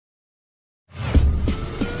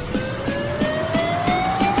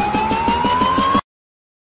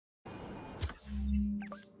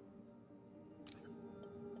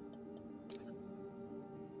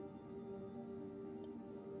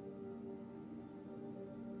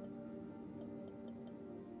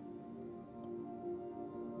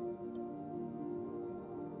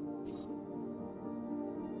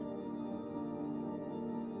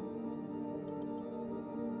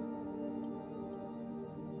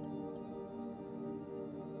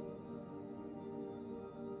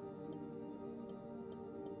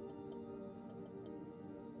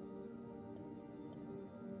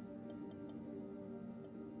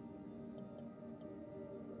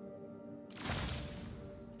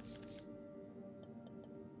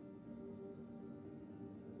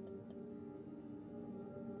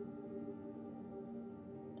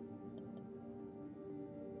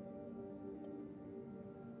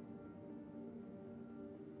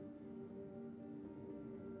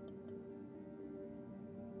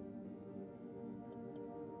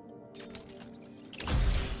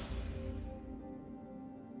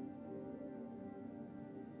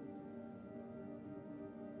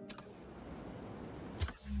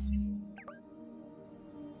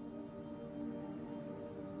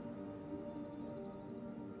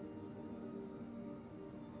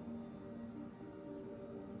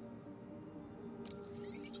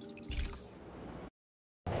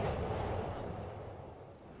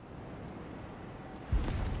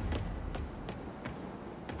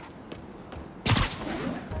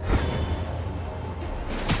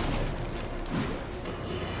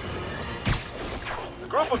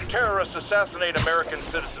group of terrorists assassinate American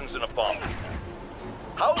citizens in a bomb.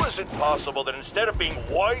 How is it possible that instead of being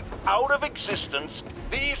wiped out of existence,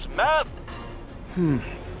 these math...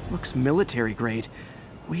 Looks military grade.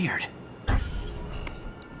 Weird.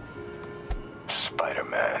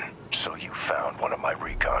 Spider-Man, so you found one of my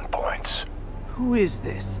recon points. Who is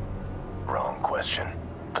this? Wrong question.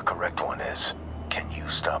 The correct one is, can you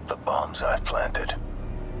stop the bombs I've planted?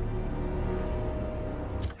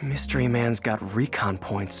 Mystery Man's got recon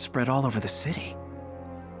points spread all over the city.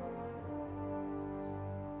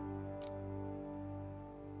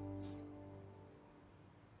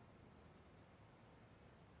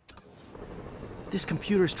 This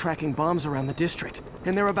computer's tracking bombs around the district,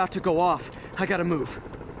 and they're about to go off. I gotta move.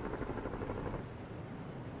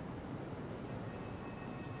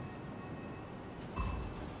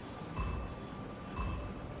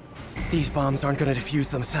 These bombs aren't gonna defuse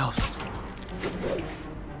themselves.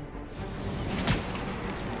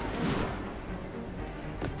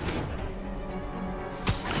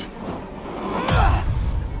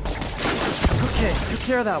 Okay, took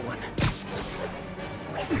care of that one.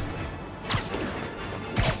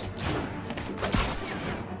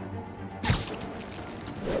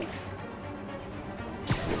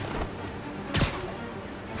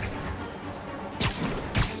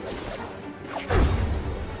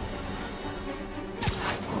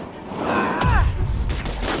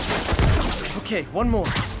 Okay, one more.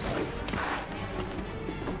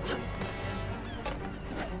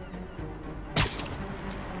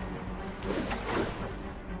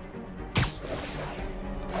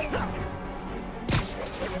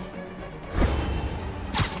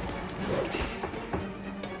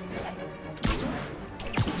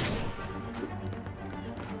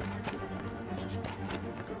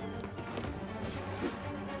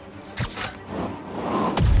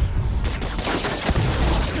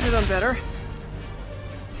 Could have done better.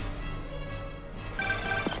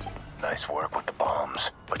 Nice work with the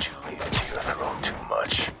bombs, but you leave it to your throw too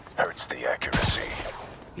much. Hurts the accuracy.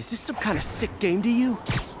 Is this some kind of sick game to you?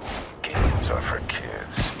 Games are for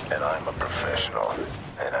kids, and I'm a professional,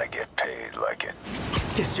 and I get paid like it.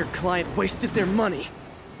 Guess your client wasted their money.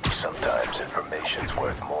 Sometimes information's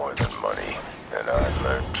worth more than money, and I've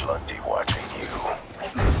learned plenty watching you.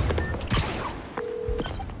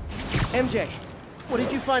 MJ, what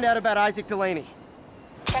did you find out about Isaac Delaney?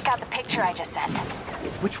 Check out the picture I just sent.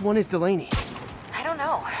 Which one is Delaney? I don't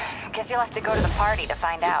know. Guess you'll have to go to the party to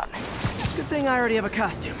find out. Good thing I already have a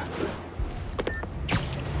costume.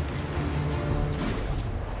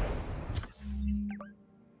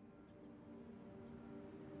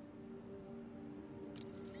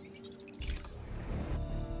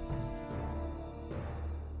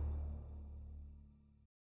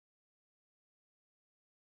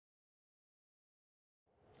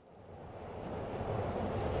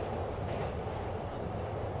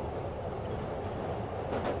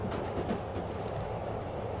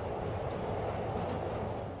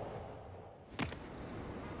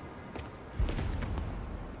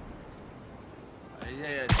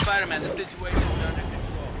 Yeah, Spider-Man, the situation is under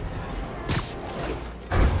control.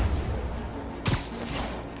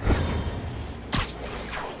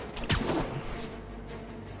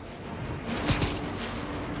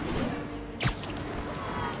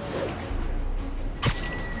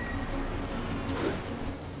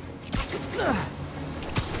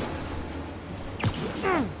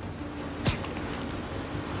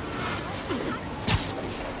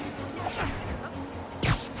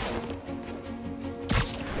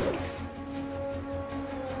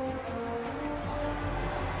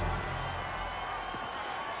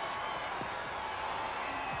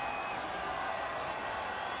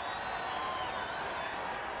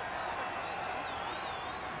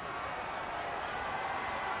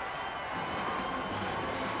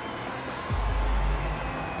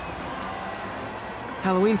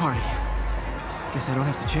 Halloween party. Guess I don't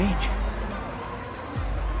have to change.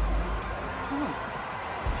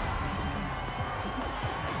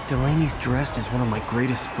 Delaney's dressed as one of my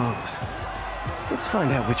greatest foes. Let's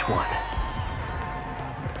find out which one.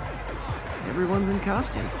 Everyone's in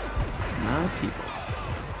costume, not people.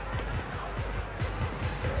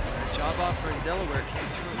 Job offer in Delaware came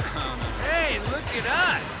through. Hey, look at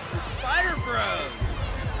us! The Spider Bros!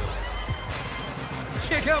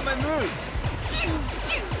 Check out my moves!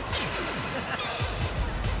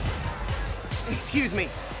 Excuse me,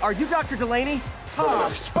 are you Dr. Delaney? Ah,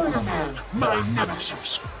 Spider-Man, my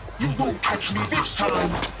nemesis. You won't catch me this time.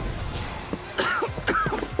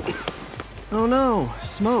 Oh no,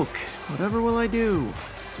 smoke. Whatever will I do?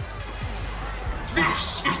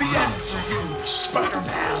 This is the end for you,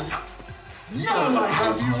 Spider-Man. Now I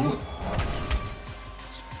have you.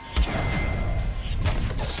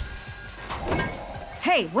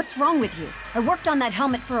 Hey, what's wrong with you? I worked on that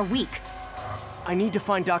helmet for a week. I need to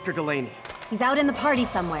find Dr. Delaney. He's out in the party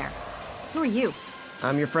somewhere. Who are you?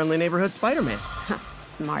 I'm your friendly neighborhood Spider-Man.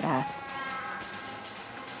 Smartass.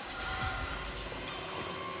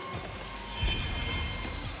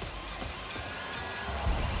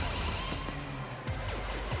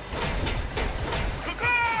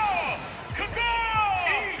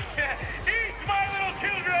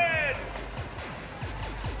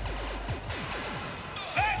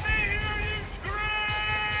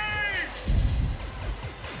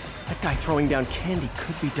 That guy throwing down candy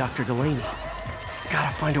could be Dr. Delaney.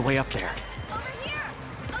 Gotta find a way up there. Over here!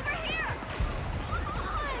 Over here! Come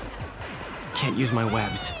on! Can't use my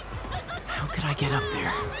webs. How could I get up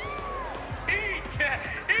there? Eat!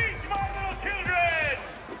 Eat, my little children!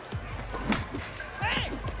 Hey!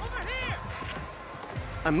 Over here!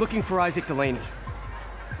 I'm looking for Isaac Delaney.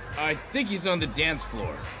 I think he's on the dance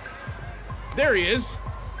floor. There he is!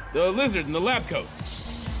 The lizard in the lab coat.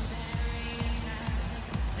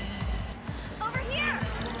 Over here!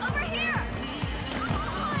 Over here! Come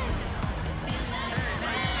on!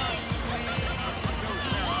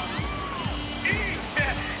 Eat!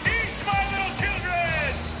 Eat, my little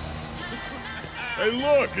children! Hey,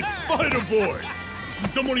 look, it's Spider-Boy. Isn't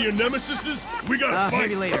some one of your nemesises? We gotta fight.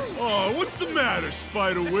 Maybe later. Oh, what's the matter,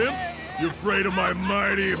 Spider-Wimp? You afraid of my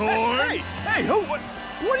mighty horn? Hey, who? What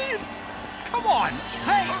are you? Come on!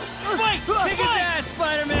 Hey! Fight! Kick his ass,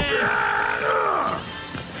 Spider-Man!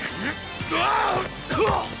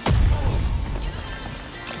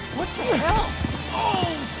 What the hell?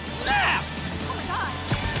 Oh, snap! Oh my god!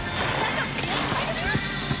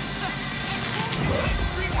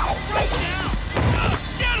 Right now!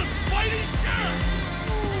 Get him, Spidey!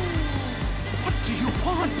 What do you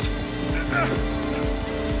want?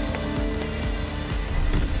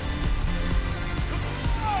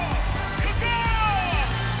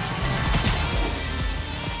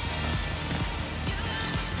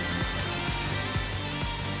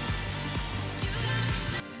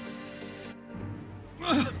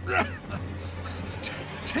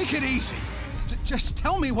 Take it easy. Just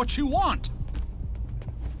tell me what you want.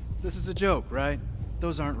 This is a joke, right?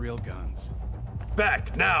 Those aren't real guns.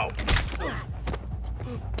 Back, now!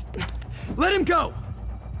 Let him go!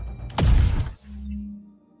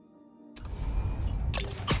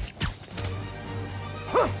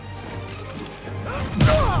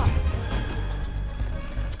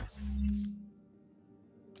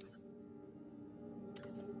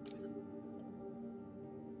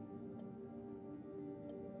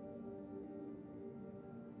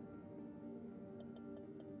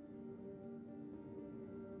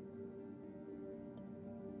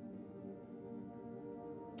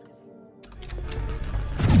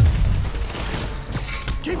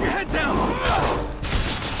 Keep your head down!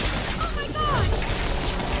 Oh my god!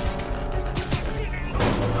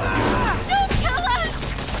 Don't kill us!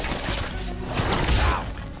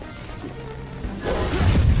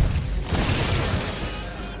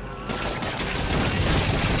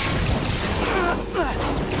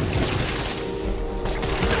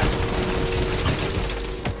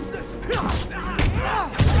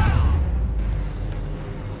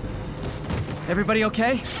 Everybody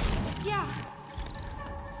okay? Yeah.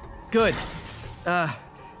 Good.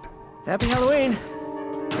 Happy Halloween.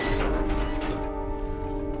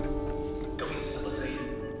 各位是什么声音？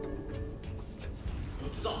不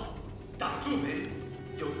知道，挡住没？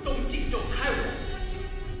有动静就开火。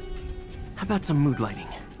 How about some mood lighting?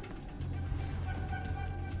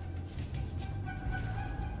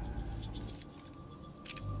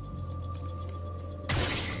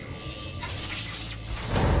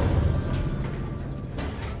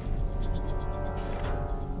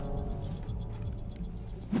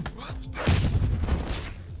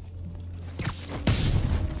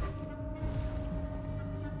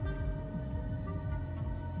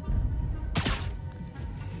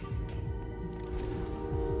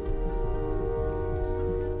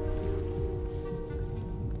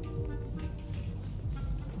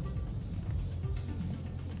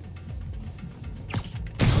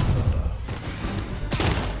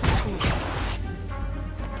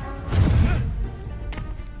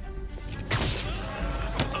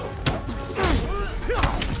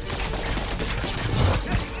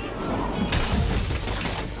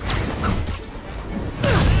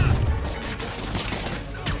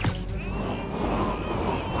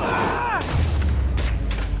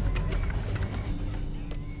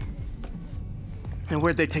 And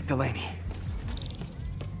where'd they take Delaney?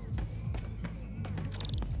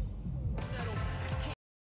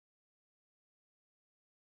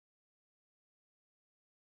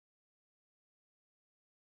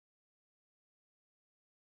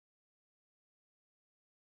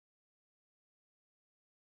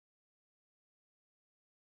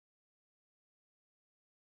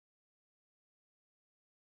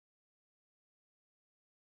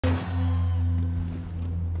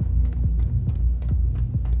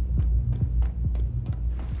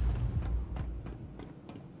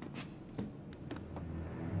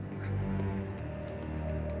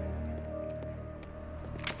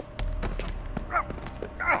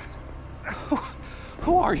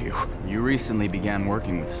 Who are you? You recently began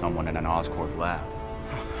working with someone in an Oscorp lab.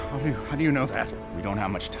 How do you know that? We don't have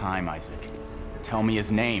much time, Isaac. Tell me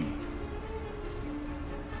his name.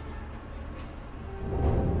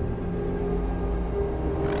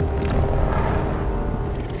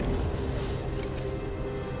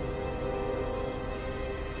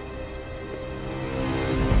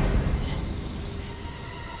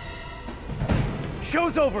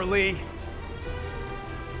 Show's over, Lee.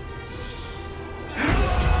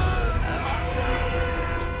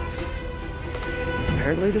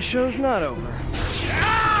 Apparently the show's not over.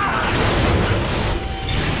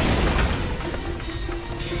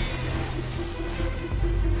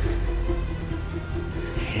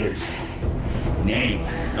 His name,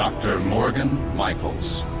 Dr. Morgan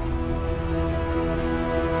Michaels.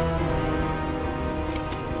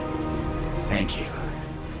 Thank you.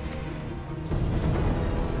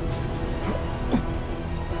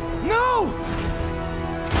 No!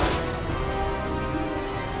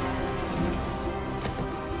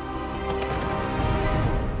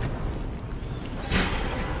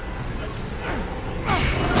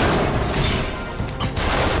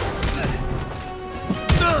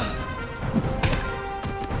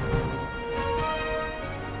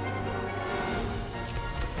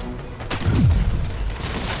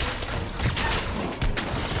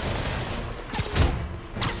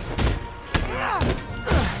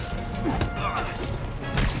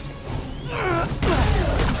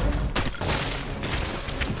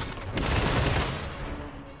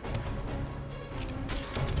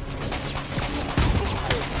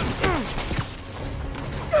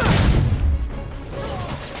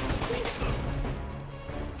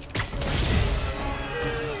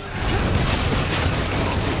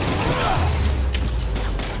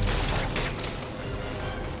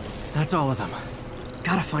 That's all of them.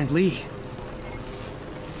 Gotta find Lee.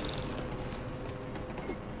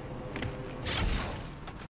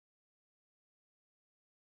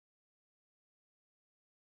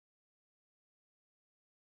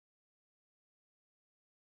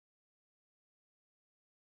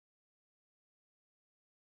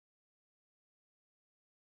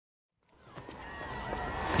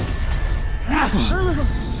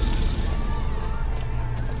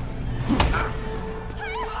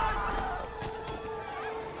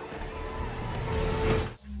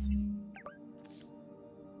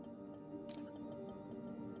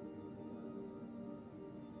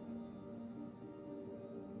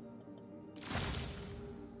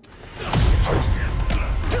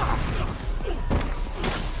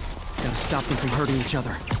 Stop them from hurting each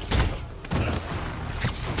other.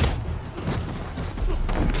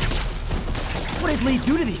 What did Lee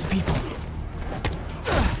do to these people?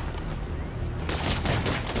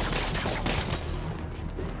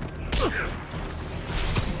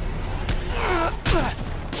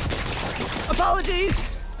 Apologies!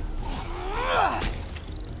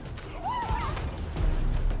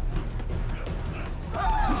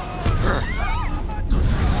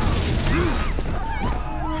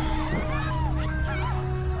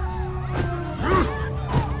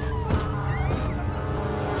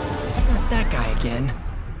 Again.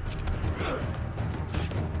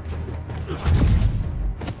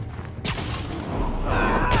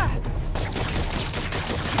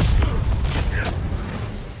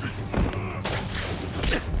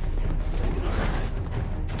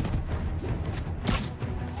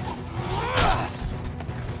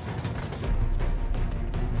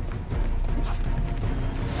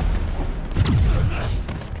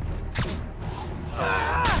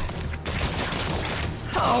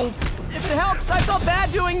 Oh, if it helps, I felt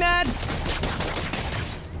bad doing that.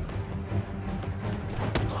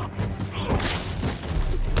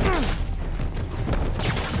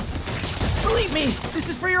 Believe me, this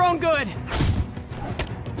is for your own good.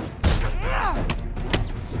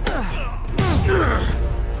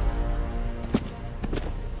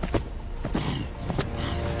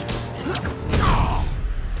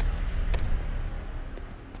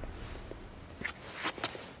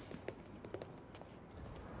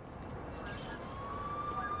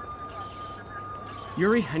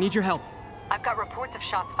 Yuri, I need your help. I've got reports of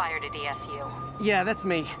shots fired at ESU. Yeah, that's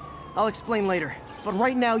me. I'll explain later. But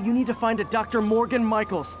right now, you need to find a Dr. Morgan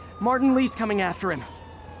Michaels. Martin Lee's coming after him.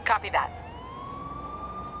 Copy that.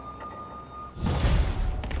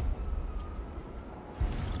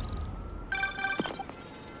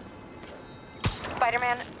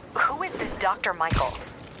 Spider-Man, who is this Dr.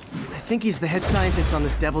 Michaels? I think he's the head scientist on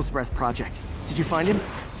this Devil's Breath project. Did you find him?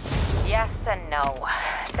 Yes and no.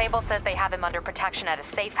 Sable says they have him under protection at a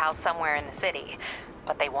safe house somewhere in the city,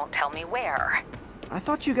 but they won't tell me where. I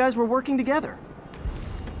thought you guys were working together.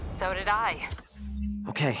 So did I.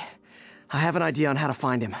 Okay, I have an idea on how to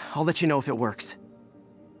find him. I'll let you know if it works.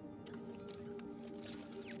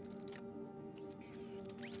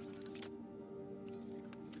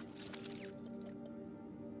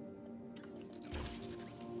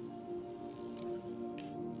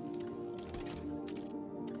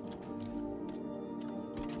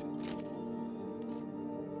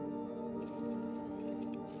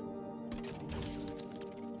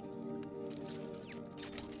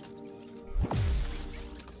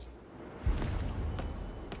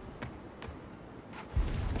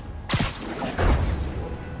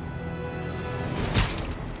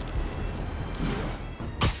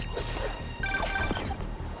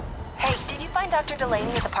 Dr.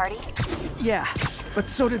 Delaney at the party? Yeah, but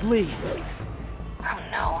so did Lee. Oh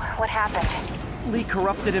no, what happened? Lee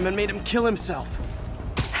corrupted him and made him kill himself.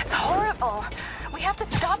 That's horrible. We have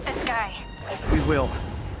to stop this guy. We will.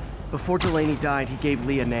 Before Delaney died, he gave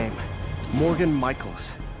Lee a name. Morgan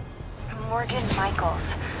Michaels. Morgan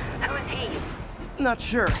Michaels. Who is he? Not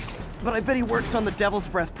sure, but I bet he works on the Devil's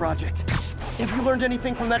Breath project. Have you learned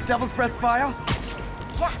anything from that Devil's Breath file?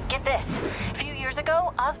 Yeah, get this. A few years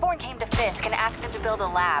ago, Osborn came to Fisk and asked him to build a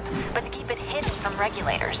lab, but to keep it hidden from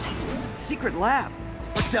regulators. Secret lab?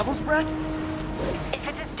 For Devil's Breath? If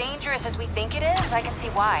it's as dangerous as we think it is, I can see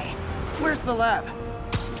why. Where's the lab?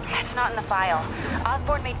 That's not in the file.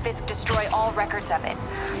 Osborn made Fisk destroy all records of it.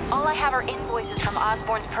 All I have are invoices from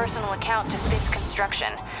Osborn's personal account to Fisk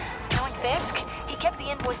Construction. Knowing Fisk, he kept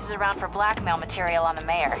the invoices around for blackmail material on the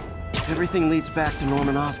mayor. Everything leads back to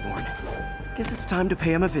Norman Osborn. Guess it's time to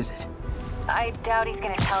pay him a visit. I doubt he's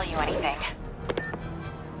gonna tell you anything.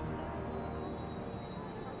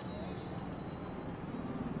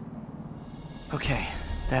 Okay,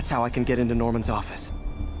 that's how I can get into Norman's office.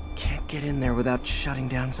 Can't get in there without shutting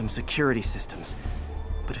down some security systems.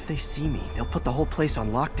 But if they see me, they'll put the whole place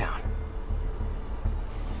on lockdown.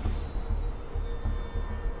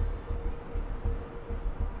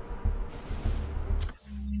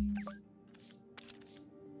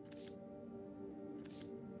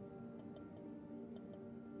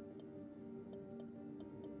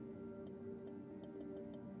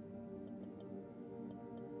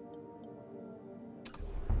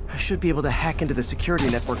 I should be able to hack into the security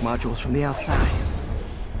network modules from the outside.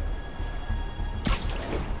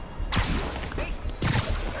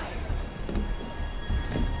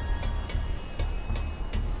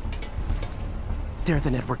 There are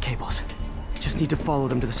the network cables. Just need to follow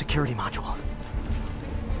them to the security module.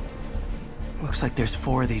 Looks like there's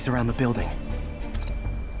 4 of these around the building.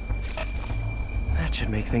 That should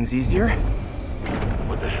make things easier.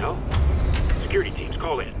 What the hell? Security teams,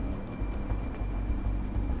 call in.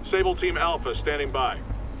 Sable Team Alpha standing by.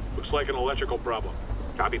 Looks like an electrical problem.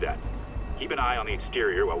 Copy that. Keep an eye on the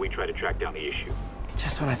exterior while we try to track down the issue.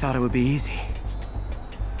 Just when I thought it would be easy.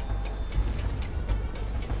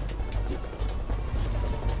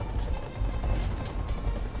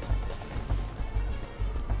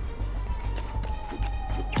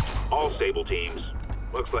 All Sable teams.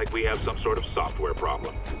 Looks like we have some sort of software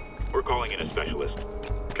problem. We're calling in a specialist.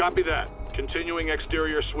 Copy that. Continuing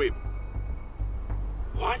exterior sweep.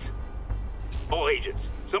 What? All agents,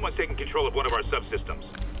 someone's taking control of one of our subsystems.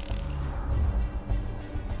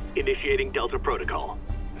 Initiating Delta Protocol.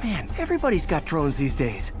 Man, everybody's got drones these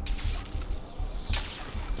days.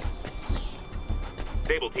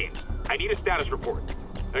 Sable teams, I need a status report.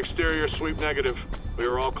 Exterior sweep negative. We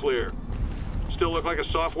are all clear. Still look like a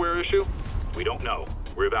software issue? We don't know.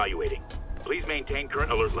 We're evaluating. Please maintain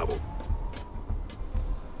current alert level.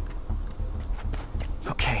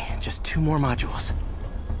 Okay, just 2 more modules.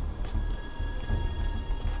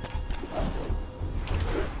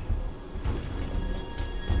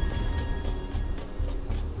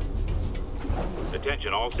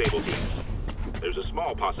 Attention all Sable teams. There's a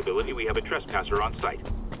small possibility we have a trespasser on site.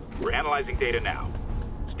 We're analyzing data now.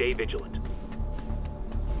 Stay vigilant.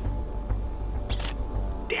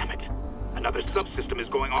 Damn it. Another subsystem is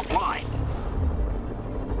going offline.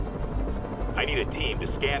 I need a team to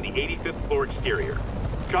scan the 85th floor exterior.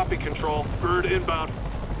 Copy, Control. Bird inbound.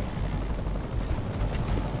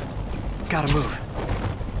 Gotta move.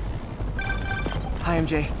 Hi,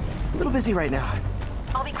 MJ. A little busy right now.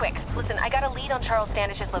 I'll be quick. Listen, I got a lead on Charles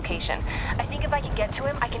Standish's location. I think if I can get to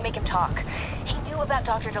him, I can make him talk. He knew about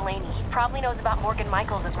Dr. Delaney. He probably knows about Morgan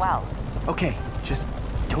Michaels as well. Okay, just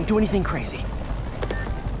don't do anything crazy.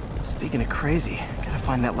 Speaking of crazy, gotta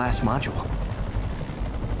find that last module.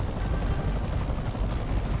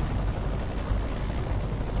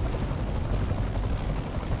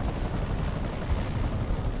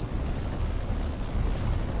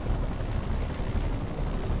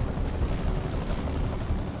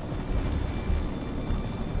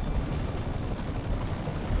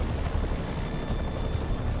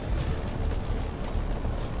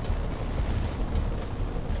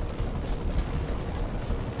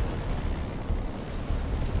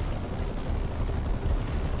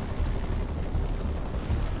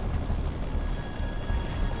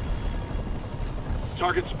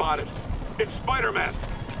 Target spotted. It's Spider-Man.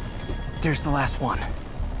 There's the last one.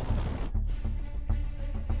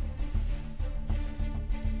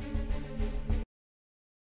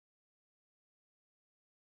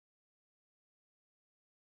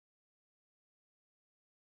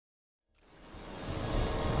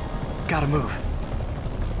 Gotta move.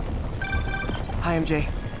 Hi, MJ.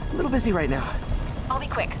 A little busy right now. I'll be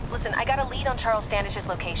quick. Listen, I got a lead on Charles Standish's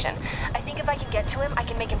location. I think if I can get to him, I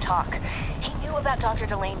can make him talk. He knew about Dr.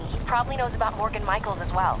 Delaney. He probably knows about Morgan Michaels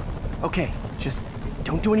as well. Okay, just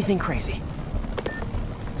don't do anything crazy.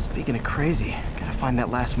 Speaking of crazy, gotta find that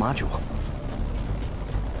last module.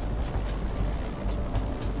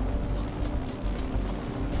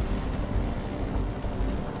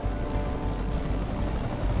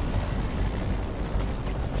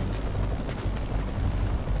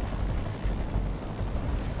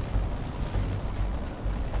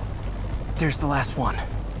 There's the last one.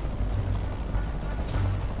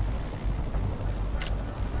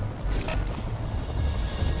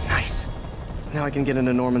 Nice. Now I can get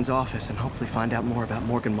into Norman's office and hopefully find out more about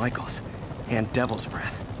Morgan Michaels and Devil's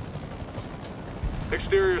Breath.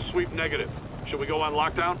 Exterior sweep negative. Should we go on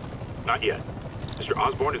lockdown? Not yet. Mr.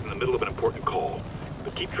 Osborn is in the middle of an important call,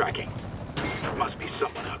 but keep tracking. There must be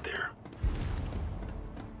someone out there.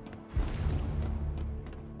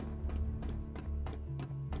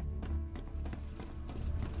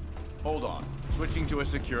 Hold on. Switching to a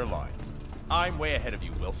secure line. I'm way ahead of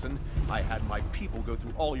you, Wilson. I had my people go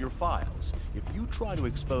through all your files. If you try to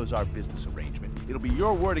expose our business arrangement, it'll be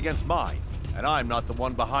your word against mine. And I'm not the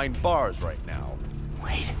one behind bars right now.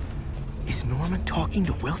 Wait. Is Norman talking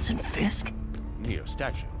to Wilson Fisk? Neo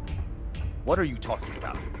statue. What are you talking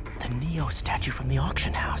about? The Neo statue from the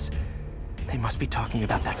auction house. They must be talking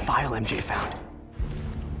about that file MJ found.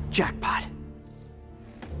 Jackpot.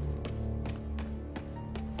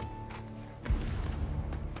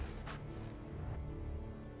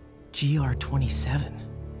 GR-27.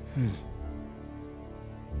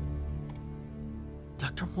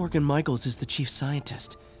 Dr. Morgan Michaels is the chief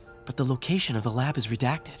scientist, but the location of the lab is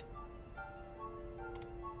redacted.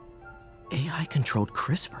 AI-controlled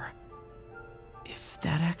CRISPR. If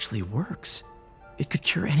that actually works, it could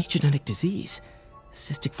cure any genetic disease.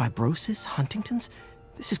 Cystic fibrosis, Huntington's.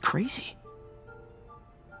 This is crazy.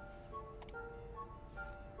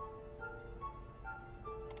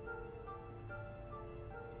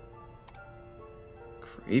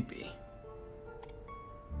 Creepy.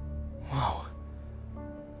 Whoa.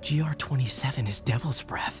 GR-27 is Devil's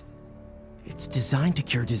Breath. It's designed to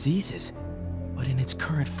cure diseases, but in its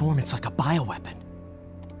current form, it's like a bioweapon.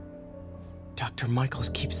 Dr. Michaels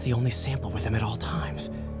keeps the only sample with him at all times.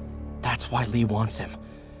 That's why Lee wants him.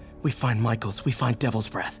 We find Michaels, we find Devil's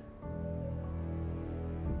Breath.